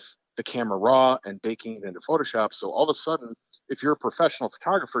with the camera raw and baking it into Photoshop. So all of a sudden, if you're a professional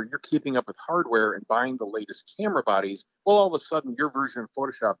photographer, you're keeping up with hardware and buying the latest camera bodies. Well, all of a sudden, your version of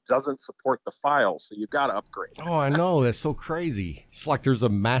Photoshop doesn't support the files, so you've got to upgrade. Oh, I know. That's so crazy. It's like there's a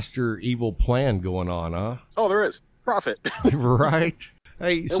master evil plan going on, huh? Oh, there is. Profit. Right.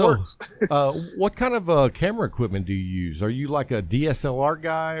 Hey, It so works. what kind of camera equipment do you use? Are you like a DSLR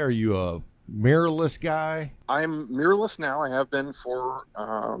guy? Are you a mirrorless guy? I'm mirrorless now. I have been for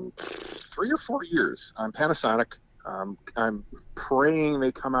 3 or 4 years. I'm Panasonic. I'm praying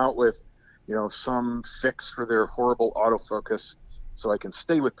they come out with, some fix for their horrible autofocus so I can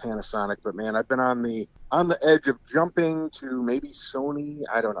stay with Panasonic. But man, I've been on the edge of jumping to maybe Sony.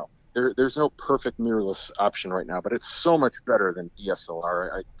 I don't know. There's no perfect mirrorless option right now, but it's so much better than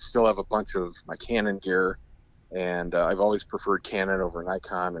DSLR. I still have a bunch of my Canon gear, and I've always preferred Canon over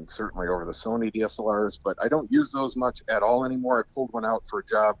Nikon and certainly over the Sony DSLRs, but I don't use those much at all anymore. I pulled one out for a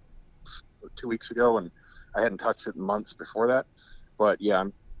job 2 weeks ago, and I hadn't touched it in months before that. But yeah,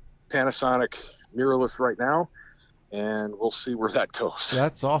 I'm Panasonic mirrorless right now, and we'll see where that goes.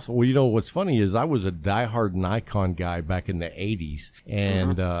 That's awesome. Well, what's funny is I was a diehard Nikon guy back in the 80s,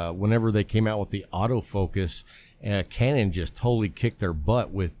 and whenever they came out with the autofocus, Canon just totally kicked their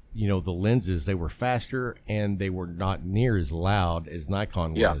butt with, the lenses. They were faster, and they were not near as loud as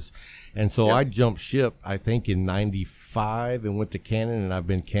Nikon was. And so I jumped ship, I think, in 95 and went to Canon, and I've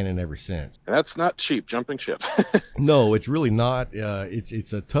been Canon ever since. That's not cheap, jumping ship. No, it's really not.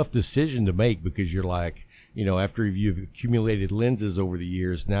 It's a tough decision to make because you're like, after you've accumulated lenses over the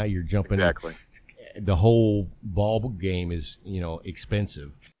years, now you're jumping. Exactly. The whole ball game is,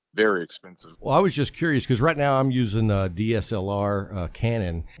 expensive. Very expensive. Well, I was just curious because right now I'm using a DSLR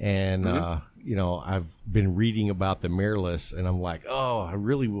Canon, and I've been reading about the mirrorless, and I'm like, oh, I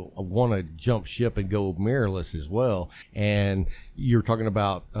really want to jump ship and go mirrorless as well. And you're talking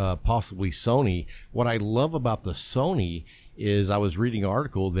about possibly Sony. What I love about the Sony is I was reading an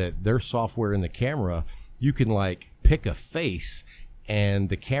article that their software in the camera, you can like pick a face, and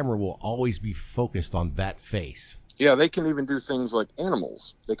the camera will always be focused on that face. Yeah, they can even do things like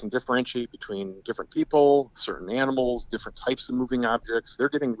animals. They can differentiate between different people, certain animals, different types of moving objects. They're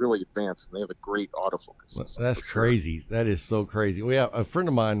getting really advanced, and they have a great autofocus system. That's crazy. That is so crazy. Well, yeah, a friend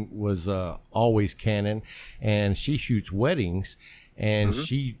of mine was always Canon, and she shoots weddings, and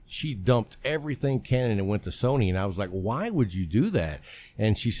she dumped everything Canon and went to Sony. And I was like, why would you do that?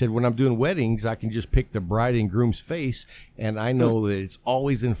 And she said, when I'm doing weddings, I can just pick the bride and groom's face, and I know that it's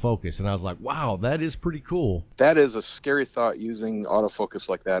always in focus. And I was like, wow, that is pretty cool. That is a scary thought, using autofocus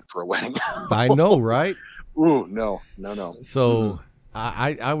like that for a wedding. I know, right? Ooh, no. So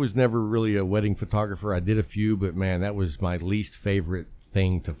I was never really a wedding photographer. I did a few, but man, that was my least favorite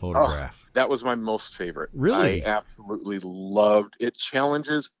thing to photograph. That was my most favorite. Really? I absolutely loved it.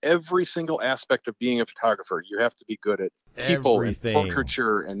 Challenges every single aspect of being a photographer. You have to be good at people Everything. and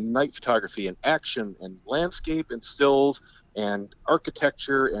portraiture and night photography and action and landscape and stills and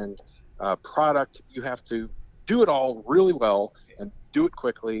architecture and product. You have to do it all really well and do it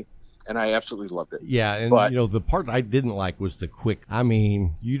quickly. And I absolutely loved it. Yeah, and But- the part I didn't like was the quick. I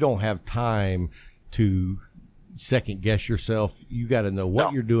mean, you don't have time to second guess yourself. You got to know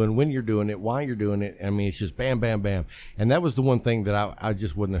what you're doing, when you're doing it, why you're doing it. I mean, it's just bam, bam, bam. And that was the one thing that I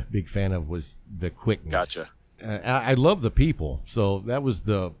just wasn't a big fan of, was the quickness. Gotcha. I love the people, so that was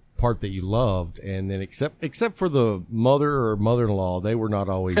the part that you loved. And then except for the mother or mother-in-law, they were not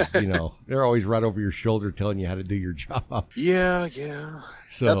always, they're always right over your shoulder telling you how to do your job. Yeah.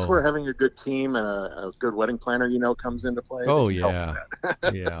 So That's where having a good team and a good wedding planner, comes into play. Oh, They can help yeah. with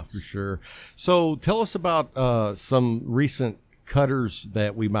that. Yeah, for sure. So tell us about some recent cutters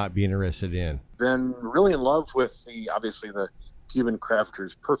that we might be interested in. Been really in love with the Cuban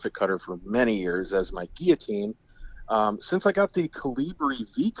Crafter's Perfect Cutter for many years as my guillotine. Since I got the Calibri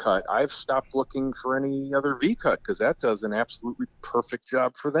V-Cut, I've stopped looking for any other V-Cut because that does an absolutely perfect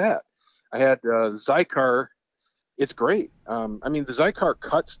job for that. I had Zycar. It's great. The Zycar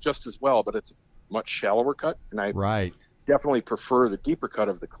cuts just as well, but it's a much shallower cut, and I definitely prefer the deeper cut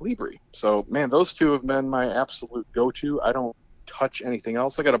of the Calibri. So, man, those two have been my absolute go-to. I don't touch anything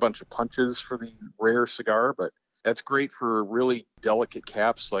else. I got a bunch of punches for the rare cigar, but that's great for really delicate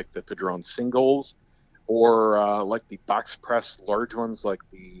caps like the Padron singles, or like the box press large ones like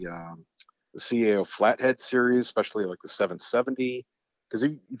the CAO Flathead series, especially like the 770. Because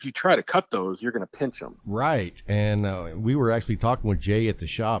if you try to cut those, you're going to pinch them. Right. And we were actually talking with Jay at the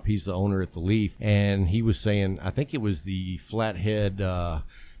shop. He's the owner at the Leaf. And he was saying, I think it was the Flathead,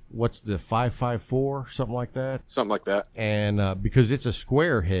 what's the 554, something like that? Something like that. And because it's a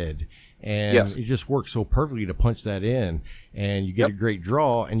square head. And it just works so perfectly to punch that in. And you get a great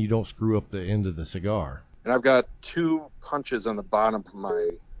draw, and you don't screw up the end of the cigar. And I've got two punches on the bottom of my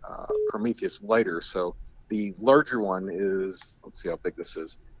Prometheus lighter. So the larger one is, let's see how big this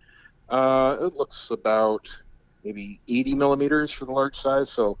is. It looks about maybe 80 millimeters for the large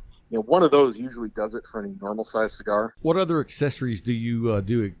size. So, one of those usually does it for any normal size cigar. What other accessories do you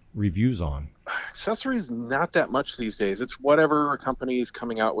do reviews on? Accessories, not that much these days. It's whatever a company is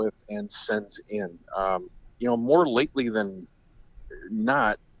coming out with and sends in. More lately than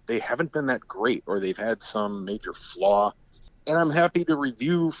not, they haven't been that great, or they've had some major flaw. And I'm happy to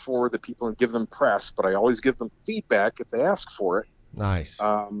review for the people and give them press, but I always give them feedback if they ask for it. Nice.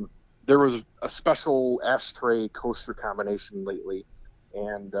 There was a special ashtray coaster combination lately,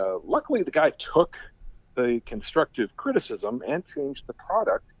 and luckily the guy took the constructive criticism and changed the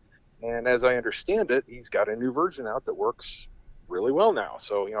product. And as I understand it, he's got a new version out that works really well now.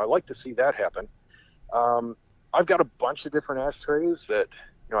 So, I like to see that happen. I've got a bunch of different ashtrays that,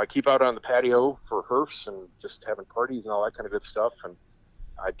 I keep out on the patio for herfs and just having parties and all that kind of good stuff. And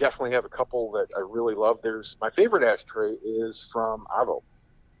I definitely have a couple that I really love. My favorite ashtray is from Avo.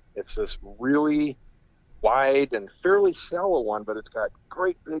 It's this really wide and fairly shallow one, but it's got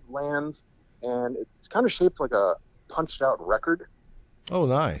great big lands, and it's kind of shaped like a punched out record. Oh,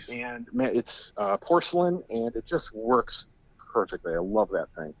 nice. And man, it's porcelain, and it just works perfectly. I love that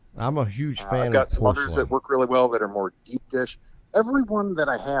thing. I'm a huge fan of porcelain. I've got some others that work really well that are more deep dish. Every one that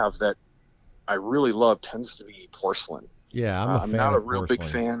I have that I really love tends to be porcelain. Yeah, I'm not a real big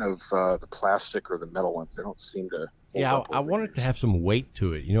fan of the plastic or the metal ones. They don't seem to. Yeah, I want it to have some weight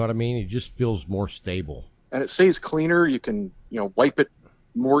to it. You know what I mean? It just feels more stable. And it stays cleaner. You can, wipe it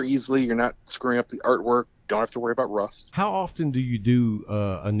more easily. You're not screwing up the artwork. Don't have to worry about rust. How often do you do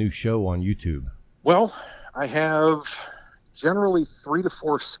a new show on YouTube? Well, I have generally 3 to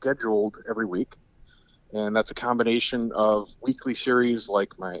 4 scheduled every week. And that's a combination of weekly series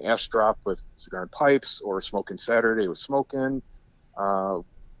like my Ash Drop with Cigar and Pipes, or Smokin' Saturday with Smokin', a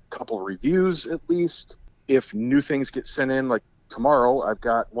couple of reviews at least. If new things get sent in, like tomorrow, I've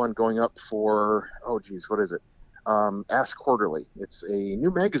got one going up for, what is it? Ask Quarterly. It's a new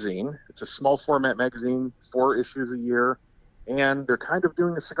magazine. It's a small format magazine, 4 issues a year. And they're kind of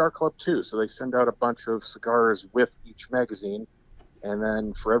doing a cigar club too. So they send out a bunch of cigars with each magazine. And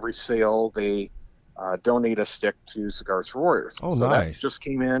then for every sale, they donate a stick to Cigars for Warriors. Oh, so nice. That just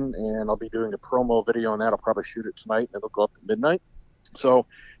came in, and I'll be doing a promo video on that. I'll probably shoot it tonight, and it'll go up at midnight. So,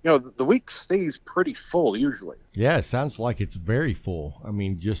 the week stays pretty full usually. Yeah, it sounds like it's very full. I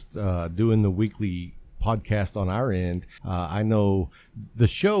mean, just doing the weekly podcast on our end, I know the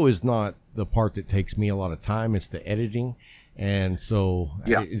show is not the part that takes me a lot of time. It's the editing. And so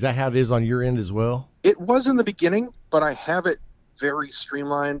is that how it is on your end as well? It was in the beginning, but I have it very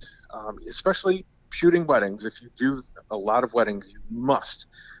streamlined, especially shooting weddings. If you do a lot of weddings, you must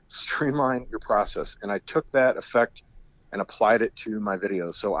streamline your process. And I took that effect and applied it to my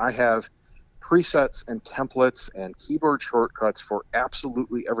videos. So I have presets and templates and keyboard shortcuts for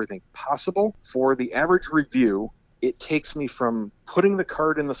absolutely everything possible. For the average review, it takes me from putting the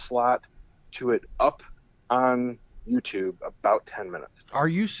card in the slot to it up on YouTube about 10 minutes. Are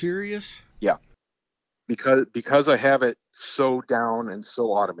you serious? Yeah. Because I have it so down and so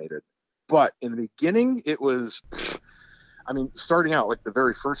automated. But in the beginning, it was, starting out like the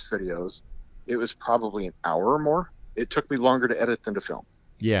very first videos, it was probably an hour or more. It took me longer to edit than to film.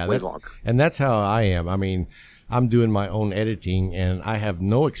 Yeah, way longer. And that's how I am. I mean, I'm doing my own editing, and I have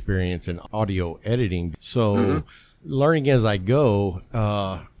no experience in audio editing. So learning as I go,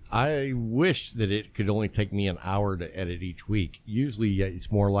 I wish that it could only take me an hour to edit each week. Usually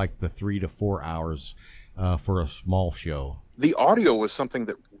it's more like the 3 to 4 hours for a small show. The audio was something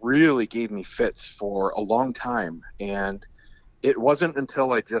that really gave me fits for a long time. And it wasn't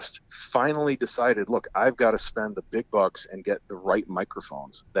until I just finally decided, look, I've got to spend the big bucks and get the right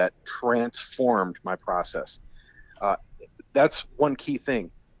microphones, that transformed my process. That's one key thing.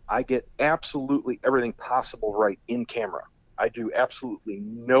 I get absolutely everything possible right in camera. I do absolutely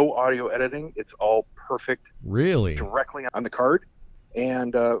no audio editing. It's all perfect. Really? Directly on the card.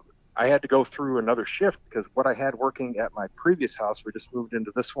 And I had to go through another shift because what I had working at my previous house, we just moved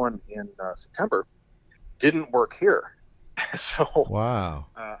into this one in September, didn't work here. So wow.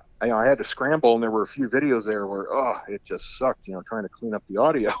 I had to scramble, and there were a few videos there where, it just sucked, trying to clean up the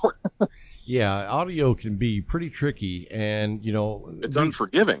audio. Yeah, audio can be pretty tricky, and it's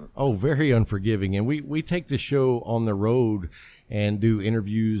unforgiving. Oh, very unforgiving. And we take the show on the road and do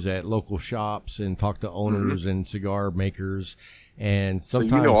interviews at local shops and talk to owners and cigar makers. And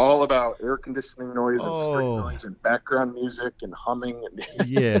sometimes, so you know all about air conditioning noise and street noise and background music and humming. And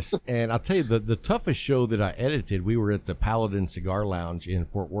yes, and I'll tell you, the toughest show that I edited, we were at the Paladin Cigar Lounge in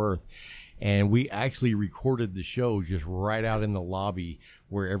Fort Worth, and we actually recorded the show just right out in the lobby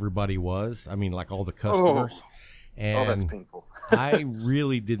where everybody was. I mean, like all the customers. And that's painful. I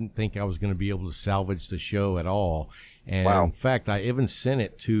really didn't think I was going to be able to salvage the show at all. And in fact, I even sent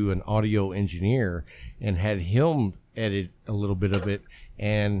it to an audio engineer and had him edit a little bit of it,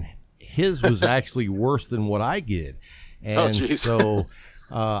 and his was actually worse than what I did. And so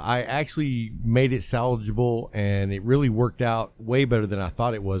I actually made it salvageable, and it really worked out way better than I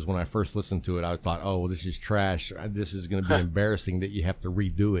thought it was when I first listened to it. I thought, oh, well, this is trash. This is going to be embarrassing that you have to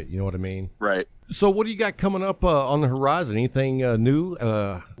redo it. You know what I mean? Right. So what do you got coming up on the horizon? Anything new?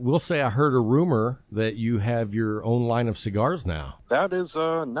 We'll say I heard a rumor that you have your own line of cigars now. That is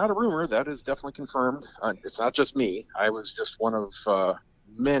not a rumor. That is definitely confirmed. It's not just me. I was just one of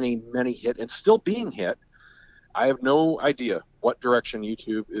many, many hit and still being hit. I have no idea what direction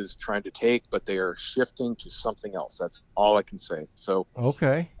YouTube is trying to take, but they are shifting to something else. That's all I can say. So,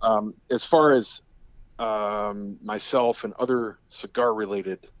 okay. As far as myself and other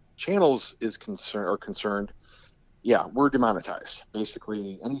cigar-related channels is concerned, yeah, we're demonetized.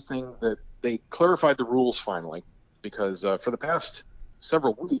 Basically, anything that they clarified the rules finally, because for the past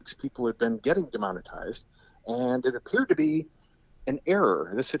several weeks, people had been getting demonetized, and it appeared to be an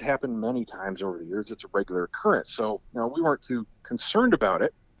error. This had happened many times over the years. It's a regular occurrence. So, we weren't too concerned about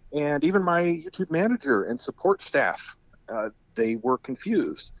it. And even my YouTube manager and support staff, they were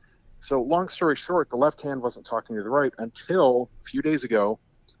confused. So long story short, the left hand wasn't talking to the right until a few days ago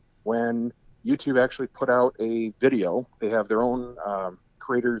when YouTube actually put out a video. They have their own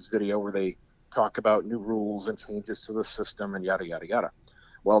creators video where they talk about new rules and changes to the system and yada, yada, yada.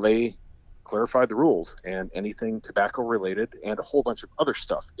 Well, they clarified the rules, and anything tobacco related and a whole bunch of other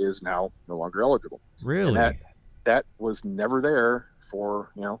stuff is now no longer eligible. Really? And that was never there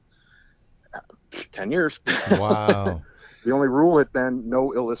for 10 years. Wow. The only rule had been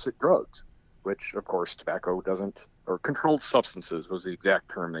no illicit drugs, which of course tobacco doesn't, or controlled substances was the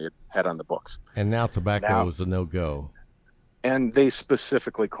exact term they had on the books. And now tobacco is a no-go. And they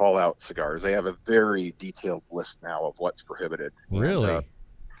specifically call out cigars. They have a very detailed list now of what's prohibited. Really? And,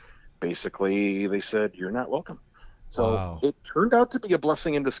 basically, they said, you're not welcome. So It turned out to be a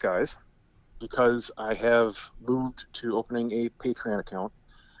blessing in disguise, because I have moved to opening a Patreon account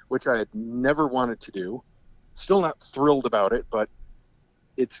which I had never wanted to do. Still not thrilled about it, but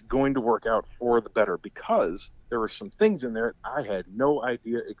it's going to work out for the better because there were some things in there I had no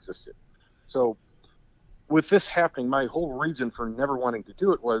idea existed. So with this happening, my whole reason for never wanting to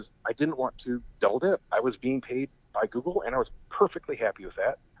do it was I didn't want to double dip. I was being paid by Google, and I was perfectly happy with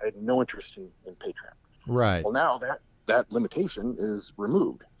that. I had no interest in Patreon. Right. Well, now that limitation is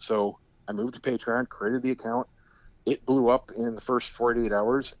removed. So I moved to Patreon, created the account. It blew up in the first 48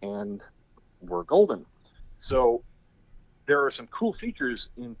 hours, and we're golden. So there are some cool features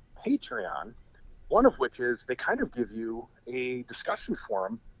in Patreon, one of which is they kind of give you a discussion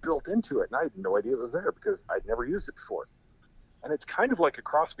forum built into it. And I had no idea it was there because I'd never used it before. And it's kind of like a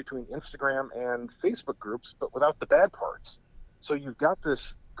cross between Instagram and Facebook groups, but without the bad parts. So you've got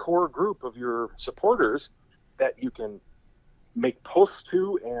this core group of your supporters that you can make posts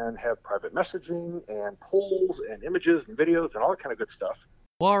to and have private messaging and polls and images and videos and all that kind of good stuff.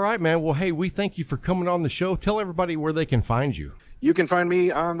 Well, all right, man. Well, hey, we thank you for coming on the show. Tell everybody where they can find you. You can find me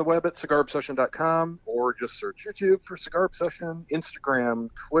on the web at cigarobsession.com or just search YouTube for Cigar Obsession, Instagram,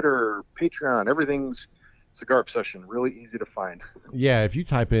 Twitter, Patreon. Everything's Cigar Obsession. Really easy to find. Yeah, if you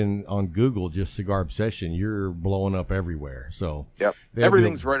type in on Google just Cigar Obsession, you're blowing up everywhere. So yep,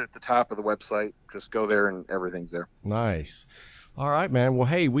 everything's right at the top of the website. Just go there and everything's there. Nice. All right, man. Well,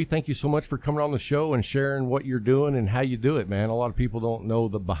 hey, we thank you so much for coming on the show and sharing what you're doing and how you do it, man. A lot of people don't know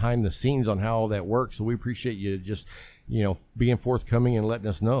the behind the scenes on how all that works, so we appreciate you just, being forthcoming and letting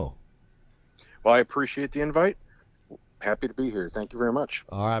us know. Well, I appreciate the invite. Happy to be here. Thank you very much.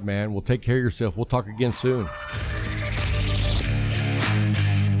 All right, man. Well, take care of yourself. We'll talk again soon.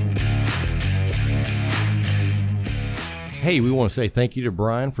 Hey, we want to say thank you to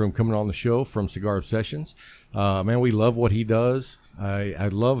Brian for coming on the show from Cigar Obsessions. Man, we love what he does. I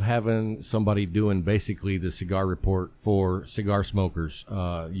love having somebody doing basically the cigar report for cigar smokers.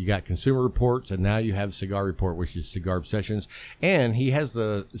 You got Consumer Reports, and now you have Cigar Report, which is Cigar Obsessions. And he has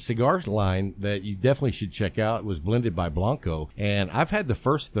the cigars line that you definitely should check out. It was blended by Blanco. And I've had the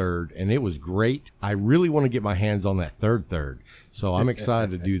first third, and it was great. I really want to get my hands on that third. So I'm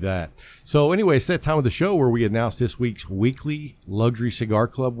excited to do that. So anyway, it's that time of the show where we announce this week's weekly Luxury Cigar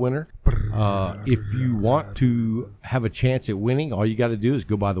Club winner. If you want to have a chance at winning, all you got to do is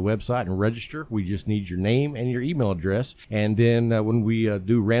go by the website and register. We just need your name and your email address. And then when we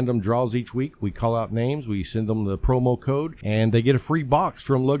do random draws each week, we call out names, we send them the promo code, and they get a free box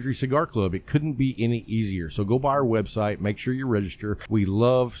from Luxury Cigar Club. It couldn't be any easier. So go by our website, make sure you register. We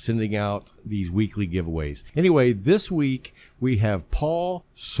love sending out these weekly giveaways. Anyway, this week we have Paul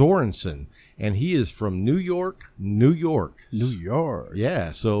Sorensen, and he is from New York.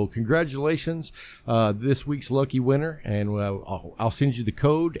 Yeah, so congratulations, this week's lucky winner, and I'll send you the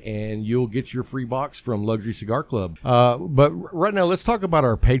code, and you'll get your free box from Luxury Cigar Club. But right now, let's talk about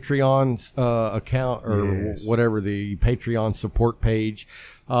our Patreon account, or whatever, the Patreon support page,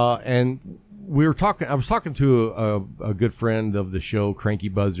 and I was talking to a good friend of the show, Cranky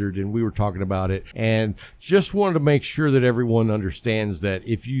Buzzard, and we were talking about it, and just wanted to make sure that everyone understands that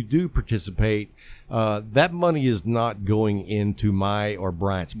if you do participate, that money is not going into my or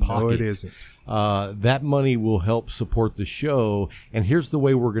Bryant's pocket. No, it isn't. That money will help support the show. And here's the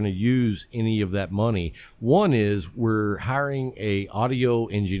way we're going to use any of that money. One is we're hiring a audio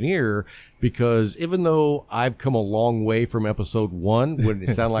engineer, because even though I've come a long way from episode 1, when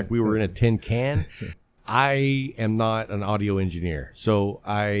it sounded like we were in a tin can, I am not an audio engineer. So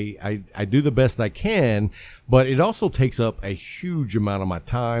I do the best I can, but it also takes up a huge amount of my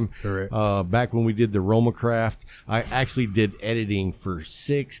time. Correct. Back when we did the Romacraft, I actually did editing for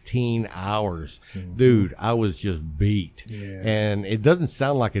 16 hours. Mm-hmm. Dude, I was just beat. Yeah. And it doesn't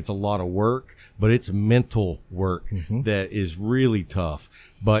sound like it's a lot of work, but it's mental work that is really tough.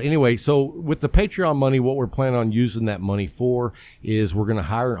 But anyway, so with the Patreon money, what we're planning on using that money for is we're going to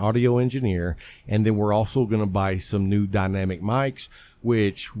hire an audio engineer, and then we're also going to buy some new dynamic mics,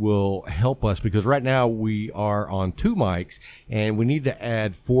 which will help us, because right now we are on 2 mics and we need to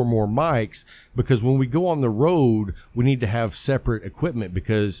add 4 more mics, because when we go on the road, we need to have separate equipment,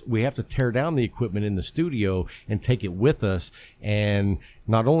 because we have to tear down the equipment in the studio and take it with us. And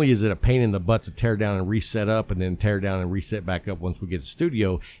not only is it a pain in the butt to tear down and reset up and then tear down and reset back up once we get to the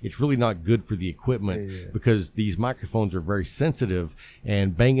studio, it's really not good for the equipment, because these microphones are very sensitive,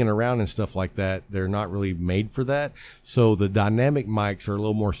 and banging around and stuff like that, they're not really made for that. So the dynamic mics are a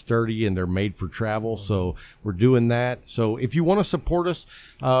little more sturdy, and they're made for travel. So we're doing that. So if you want to support us,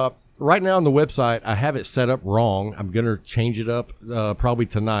 right now on the website, I have it set up wrong. I'm going to change it up probably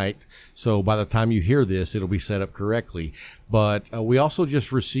tonight. So by the time you hear this, it'll be set up correctly. But we also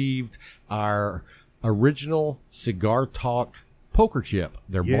just received our original Cigar Talk poker chip.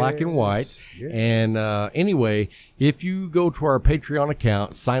 They're black and white. Yes. And anyway, if you go to our Patreon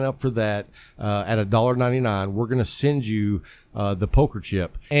account, sign up for that at $1.99, we're going to send you the poker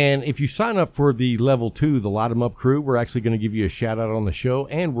chip. And if you sign up for the level 2, the Light 'em Up crew, we're actually going to give you a shout out on the show,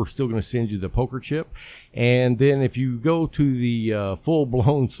 and we're still going to send you the poker chip. And then if you go to the full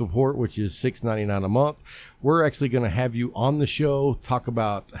blown support, which is $6.99 a month, we're actually going to have you on the show, talk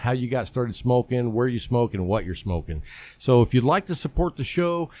about how you got started smoking, where you smoke, and what you're smoking. So if you'd like to support the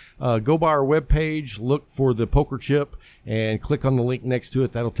show, go by our webpage, look for the poker chip, and click on the link next to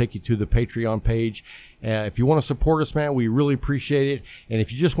it. That'll take you to the Patreon page. If you want to support us, man, we really appreciate it. And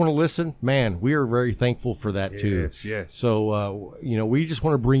if you just want to listen, man, we are very thankful for that too. Yes. So, we just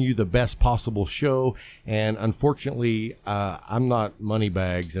want to bring you the best possible show. And unfortunately, I'm not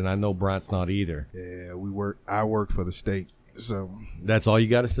Moneybags, and I know Bryant's not either. Yeah, I work for the state. So that's all you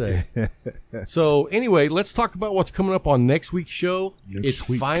got to say. So anyway, let's talk about what's coming up on next week's show. It's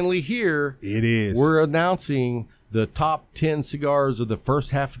finally here. It is. We're announcing the top 10 cigars of the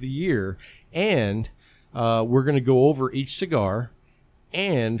first half of the year, and we're going to go over each cigar,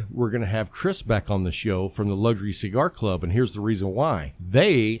 and we're going to have Chris back on the show from the Luxury Cigar Club, and here's the reason why.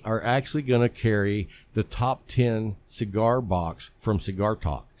 They are actually going to carry the top 10 cigar box from Cigar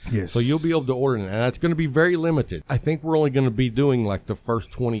Talk. Yes. So you'll be able to order it, and that's going to be very limited. I think we're only going to be doing like the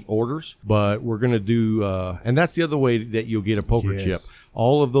first 20 orders, but we're going to do, and that's the other way that you'll get a poker chip.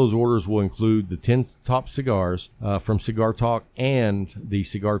 All of those orders will include the 10 top cigars from Cigar Talk and the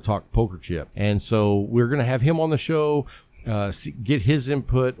Cigar Talk poker chip. And so we're going to have him on the show, get his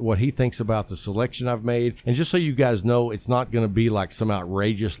input, what he thinks about the selection I've made. And just so you guys know, it's not going to be like some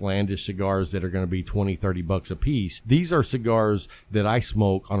outrageous Landis cigars that are going to be $20-$30 a piece. These are cigars that I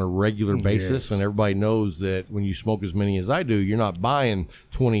smoke on a regular basis, and everybody knows that when you smoke as many as I do, you're not buying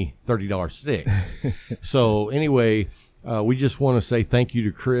 $20-$30 sticks. So anyway, we just want to say thank you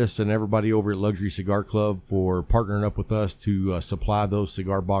to Chris and everybody over at Luxury Cigar Club for partnering up with us to supply those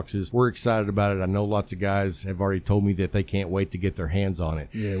cigar boxes. We're excited about it. I know lots of guys have already told me that they can't wait to get their hands on it.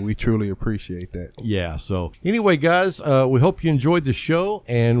 Yeah, we truly appreciate that. Yeah, so anyway, guys, we hope you enjoyed the show,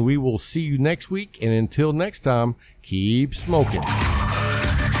 and we will see you next week. And until next time, keep smoking.